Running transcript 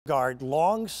Pointguard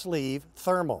long sleeve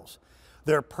thermals.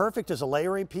 They're perfect as a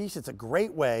layering piece. It's a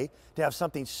great way to have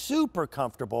something super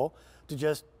comfortable to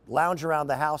just lounge around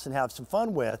the house and have some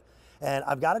fun with. And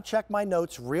I've got to check my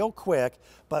notes real quick,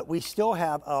 but we still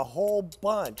have a whole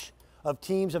bunch of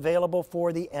teams available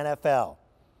for the NFL.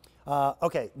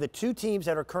 Okay, the two teams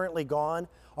that are currently gone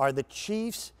are the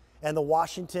Chiefs and the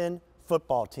Washington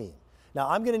football team. Now,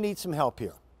 I'm going to need some help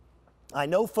here. I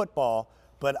know football,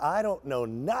 but I don't know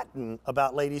nothing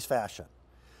about ladies' fashion.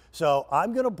 So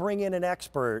I'm going to bring in an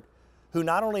expert who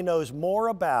not only knows more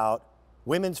about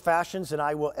women's fashions than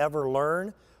I will ever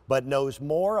learn, but knows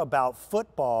more about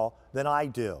football than I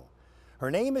do.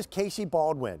 Her name is Casey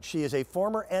Baldwin. She is a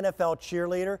former NFL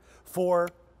cheerleader for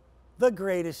the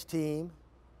greatest team.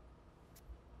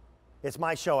 It's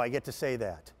my show. I get to say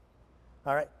that.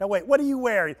 All right. Now, wait, what are you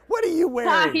wearing? What are you wearing?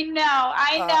 I know.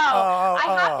 I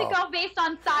have to go based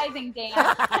on sizing,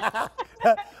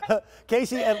 Dan.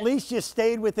 Casey, at least you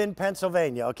stayed within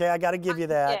Pennsylvania, okay? I got to give you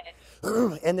that.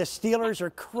 And the Steelers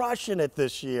are crushing it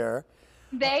this year.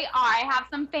 They are. I have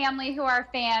some family who are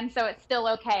fans, so it's still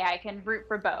okay. I can root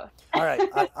for both. All right.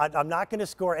 I'm not going to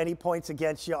score any points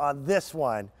against you on this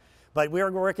one, but we're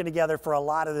working together for a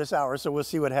lot of this hour, so we'll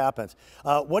see what happens.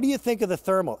 What do you think of the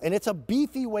thermal? And it's a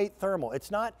beefy weight thermal.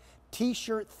 It's not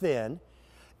T-shirt thin.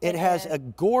 It has a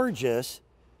gorgeous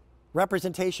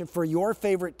representation for your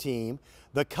favorite team.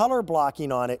 The color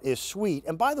blocking on it is sweet.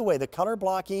 And by the way, the color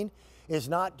blocking is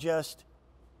not just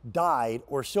dyed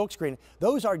or silkscreen.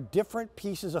 Those are different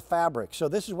pieces of fabric. So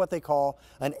this is what they call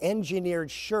an engineered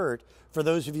shirt for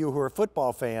those of you who are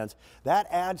football fans. That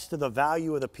adds to the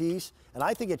value of the piece, and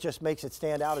I think it just makes it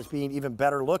stand out as being even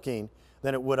better looking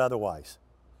than it would otherwise.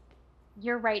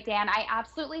 You're right, Dan. I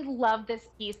absolutely love this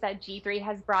piece that G3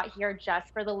 has brought here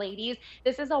just for the ladies.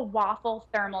 This is a waffle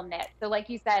thermal knit. So like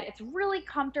you said, it's really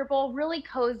comfortable, really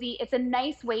cozy. It's a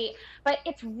nice weight, but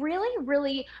it's really,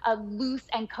 really loose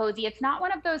and cozy. It's not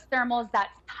one of those thermals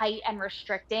that's tight and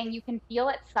restricting. You can feel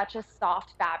it's such a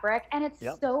soft fabric, and it's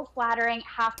so flattering.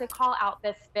 Have to call out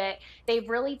this fit. They've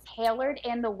really tailored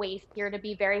in the waist here to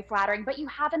be very flattering, but you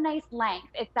have a nice length.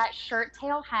 It's that shirt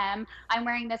tail hem. I'm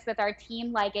wearing this with our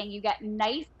team legging. You get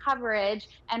nice coverage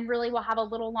and really will have a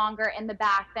little longer in the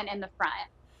back than in the front.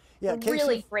 Yeah, Casey,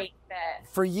 really great fit.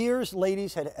 For years,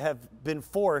 ladies have been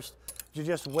forced to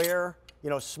just wear,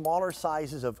 smaller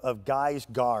sizes of guys'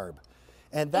 garb.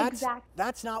 And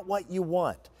that's not what you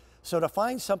want. So to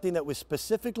find something that was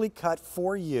specifically cut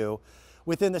for you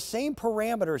within the same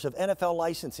parameters of NFL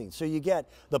licensing, so you get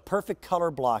the perfect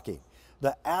color blocking,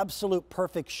 the absolute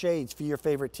perfect shades for your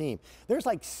favorite team. There's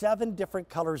like 7 different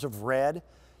colors of red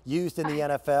used in the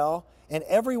NFL, and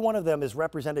every one of them is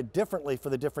represented differently for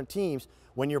the different teams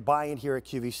when you're buying here at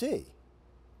QVC.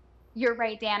 You're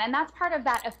right, Dan, and that's part of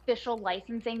that official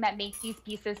licensing that makes these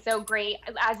pieces so great.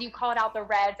 As you called out the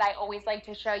reds, I always like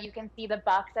to show, you can see the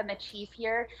Bucks and the Chiefs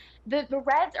here. The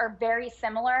reds are very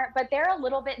similar, but they're a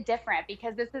little bit different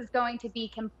because this is going to be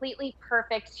completely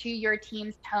perfect to your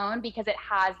team's tone because it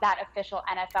has that official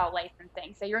NFL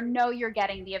licensing. So you're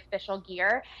getting the official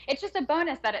gear. It's just a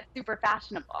bonus that it's super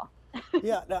fashionable.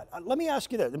 Yeah, now, let me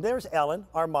ask you this. There's Ellen,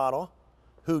 our model,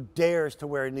 who dares to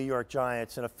wear New York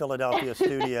Giants in a Philadelphia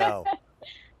studio.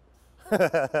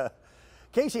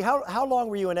 Casey, how long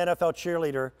were you an NFL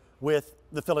cheerleader with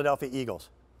the Philadelphia Eagles?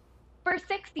 For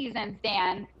 6 seasons,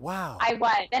 Dan. Wow. I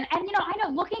was. And I know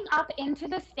looking up into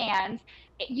the stands,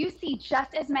 you see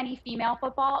just as many female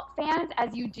football fans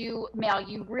as you do male.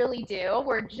 You really do.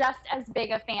 We're just as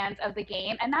big of fans of the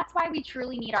game. And that's why we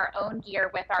truly need our own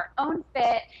gear with our own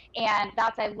fit. And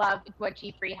I love what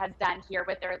G3 has done here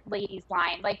with their ladies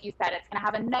line. Like you said, it's going to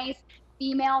have a nice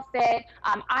female fit.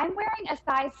 I'm wearing a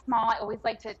size small. I always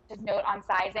like to note on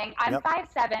sizing. I'm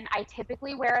 5'7". I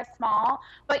typically wear a small,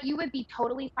 but you would be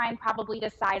totally fine probably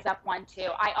to size up 1 too.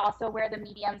 I also wear the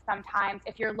medium sometimes.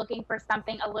 If you're looking for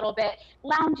something a little bit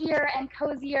loungier and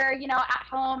cozier, at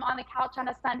home on the couch on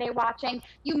a Sunday watching,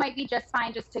 you might be just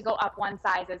fine just to go up 1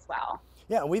 size as well.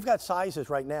 Yeah, we've got sizes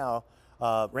right now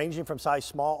ranging from size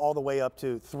small all the way up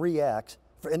to 3X.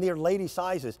 In their lady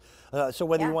sizes. So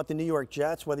whether you want the New York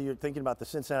Jets, whether you're thinking about the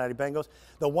Cincinnati Bengals,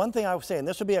 the one thing I was saying,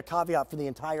 this would be a caveat for the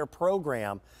entire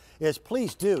program, is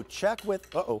please do check with,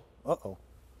 you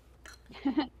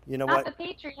know what? The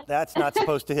Patriots. That's not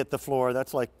supposed to hit the floor.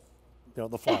 That's like,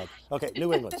 the flag. Okay,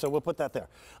 New England, so we'll put that there.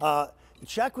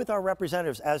 Check with our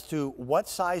representatives as to what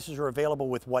sizes are available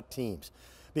with what teams,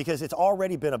 because it's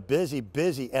already been a busy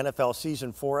NFL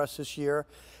season for us this year.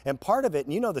 And part of it,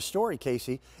 and you know the story,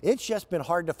 Casey, it's just been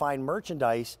hard to find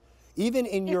merchandise even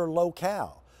in your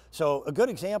locale. So a good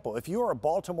example, if you're a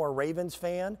Baltimore Ravens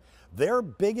fan, their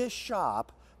biggest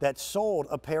shop that sold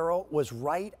apparel was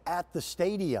right at the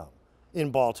stadium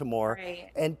in Baltimore, Right.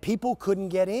 and people couldn't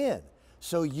get in.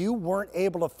 So you weren't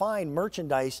able to find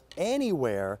merchandise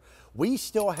anywhere. We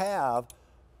still have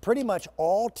pretty much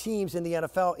all teams in the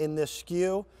NFL in this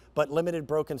SKU, but limited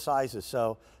broken sizes.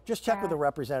 So just check with the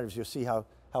representatives, you'll see how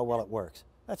well it works.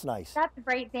 That's nice. That's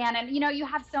great, Dan. And you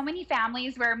have so many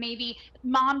families where maybe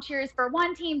mom cheers for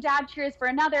one team, dad cheers for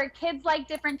another, kids like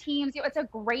different teams. It's a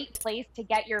great place to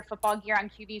get your football gear on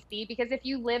QVC, because if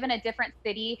you live in a different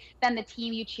city than the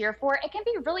team you cheer for, it can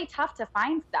be really tough to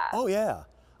find stuff. Oh yeah.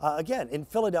 Again, in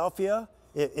Philadelphia,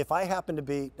 if I happen to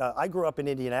be, I grew up in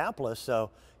Indianapolis, so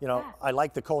I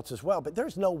like the Colts as well, but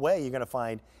there's no way you're going to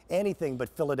find anything but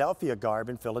Philadelphia garb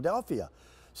in Philadelphia.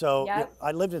 So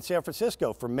I lived in San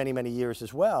Francisco for many, many years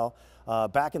as well,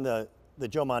 back in the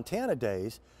Joe Montana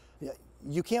days.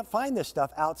 You can't find this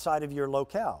stuff outside of your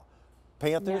locale.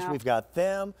 Panthers, we've got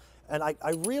them. And I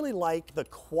really like the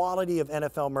quality of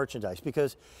NFL merchandise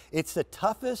because it's the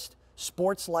toughest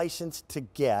sports license to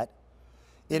get.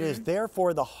 It is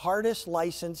therefore the hardest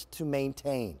license to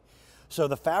maintain. So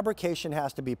the fabrication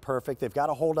has to be perfect. They've got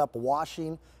to hold up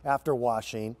washing after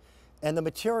washing. And the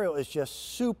material is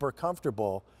just super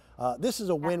comfortable. This is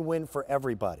a win-win for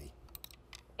everybody.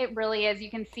 It really is.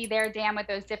 You can see there, Dan, with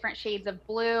those different shades of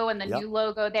blue and the new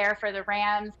logo there for the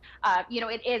Rams.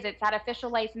 It's that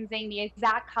official licensing, the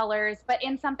exact colors, but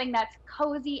in something that's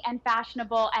cozy and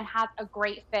fashionable and has a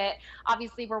great fit.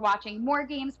 Obviously, we're watching more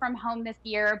games from home this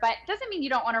year, but doesn't mean you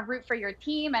don't want to root for your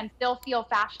team and still feel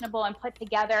fashionable and put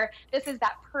together. This is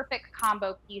that perfect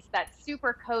combo piece that's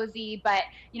super cozy, but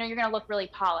you're going to look really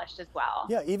polished as well.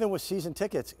 Yeah, even with season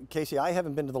tickets, Casey, I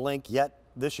haven't been to the link yet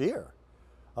this year.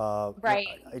 Right.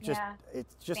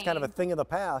 It's just kind of a thing of the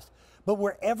past, but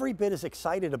we're every bit as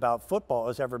excited about football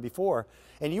as ever before.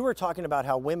 And you were talking about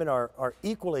how women are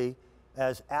equally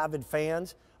as avid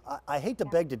fans. I hate to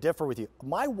beg to differ with you.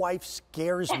 My wife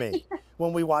scares me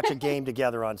when we watch a game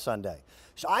together on Sunday.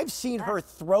 So I've seen her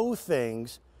throw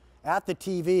things at the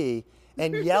TV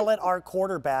and yell at our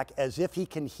quarterback as if he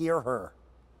can hear her.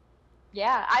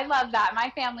 Yeah, I love that.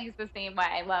 My family's the same way.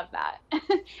 I love that.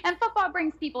 And football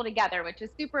brings people together, which is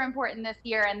super important this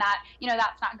year, and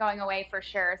that's not going away for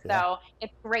sure. So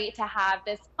it's great to have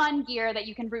this fun gear that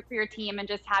you can root for your team and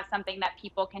just have something that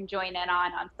people can join in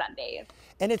on Sundays.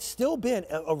 And it's still been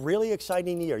a really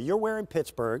exciting year. You're wearing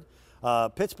Pittsburgh.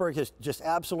 Pittsburgh has just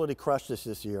absolutely crushed us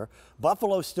this year.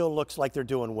 Buffalo still looks like they're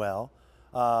doing well.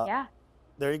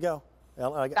 There you go.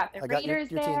 I got the Raiders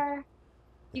there. Team.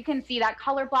 You can see that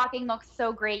color blocking looks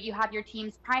so great. You have your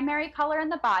team's primary color in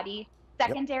the body,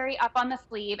 secondary up on the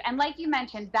sleeve. And like you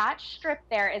mentioned, that strip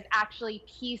there is actually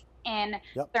pieced in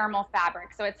thermal fabric.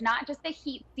 So it's not just a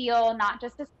heat seal, not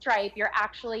just a stripe. You're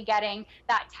actually getting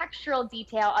that textural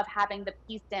detail of having the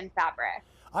pieced in fabric.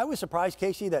 I was surprised,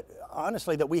 Casey, that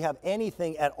honestly, that we have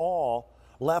anything at all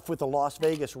left with the Las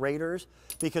Vegas Raiders,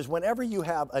 because whenever you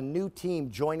have a new team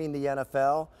joining the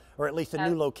NFL, or at least a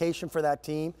new location for that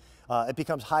team, it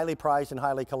becomes highly prized and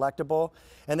highly collectible.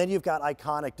 And then you've got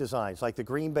iconic designs like the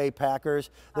Green Bay Packers.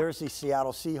 There's the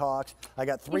Seattle Seahawks. I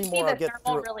got three more I'll get through. The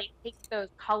thermal really takes those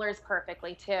colors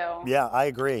perfectly too. Yeah, I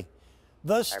agree.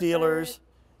 The Steelers,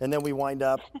 and then we wind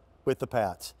up with the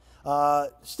Pats.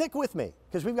 Stick with me,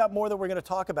 because we've got more that we're going to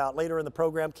talk about later in the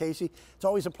program, Casey. It's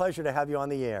always a pleasure to have you on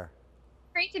the air.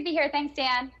 Great to be here. Thanks,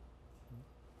 Dan.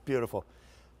 Beautiful.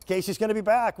 Casey's going to be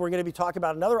back. We're going to be talking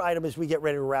about another item as we get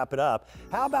ready to wrap it up.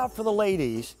 How about for the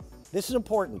ladies? This is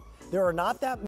important. There are not that